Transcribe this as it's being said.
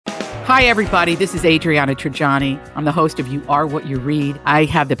Hi, everybody. This is Adriana Trajani. I'm the host of You Are What You Read. I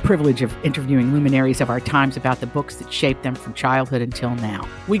have the privilege of interviewing luminaries of our times about the books that shaped them from childhood until now.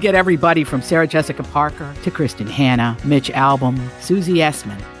 We get everybody from Sarah Jessica Parker to Kristen Hanna, Mitch Albom, Susie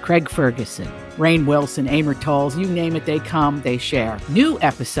Essman, Craig Ferguson, Rainn Wilson, Amor Tolls, you name it, they come, they share. New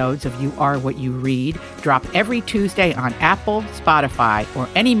episodes of You Are What You Read drop every Tuesday on Apple, Spotify, or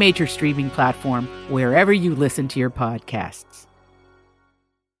any major streaming platform wherever you listen to your podcasts.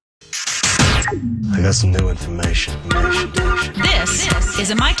 I got some new information. This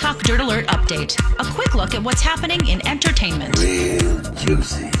is a My Talk Dirt Alert update. A quick look at what's happening in entertainment. Real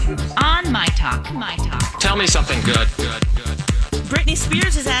juicy. On My Talk. Tell me something good. Britney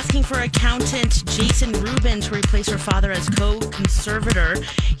Spears is asking for accountant Jason Rubin to replace her father as co-conservator.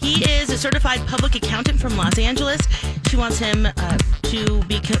 He is a certified public accountant from Los Angeles. She wants him to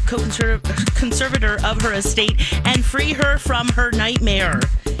be co-conservator of her estate and free her from her nightmare.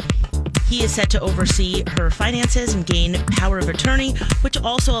 He is set to oversee her finances and gain power of attorney, which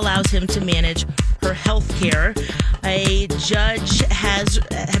also allows him to manage her health care. A judge has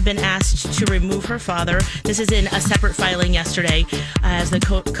been asked to remove her father. This is in a separate filing yesterday as the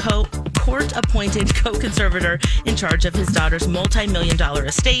court-appointed co-conservator in charge of his daughter's multi-million-dollar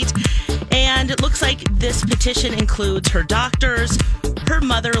estate. And it looks like this petition includes her doctors, her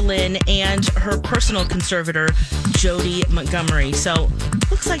mother, Lynn, and her personal conservator, Jody Montgomery. So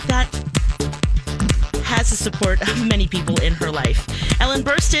looks like that has the support of many people in her life. Ellen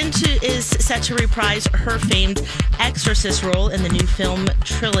Burstyn is set to reprise her famed Exorcist role in the new film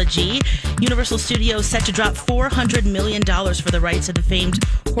Trilogy. Universal Studios set to drop $400 million for the rights of the famed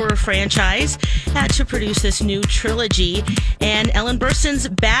horror franchise to produce this new trilogy. And Ellen Burstyn's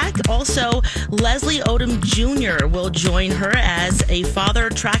back. Also, Leslie Odom Jr. will join her as a father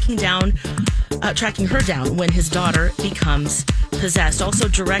tracking her down when his daughter becomes possessed. Also,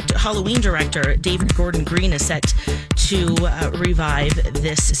 Halloween director David Gordon Green is set to revive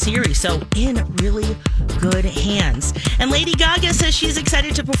this series. So, in really good hands. And Lady Gaga says she's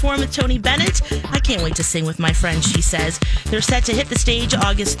excited to perform with Tony Bennett. I can't wait to sing with my friends, she says. They're set to hit the stage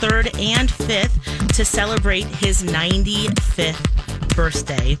August 3rd and 5th to celebrate his 95th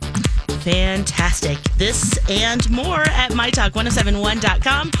birthday. Fantastic. This and more at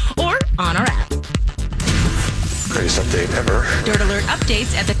mytalk1071.com or on our app. Greatest update ever. Dirt Alert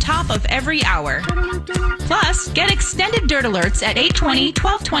updates at the top of every hour. Plus, get extended Dirt Alerts at 8:20,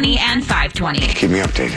 12:20, and 5:20. Keep me updated.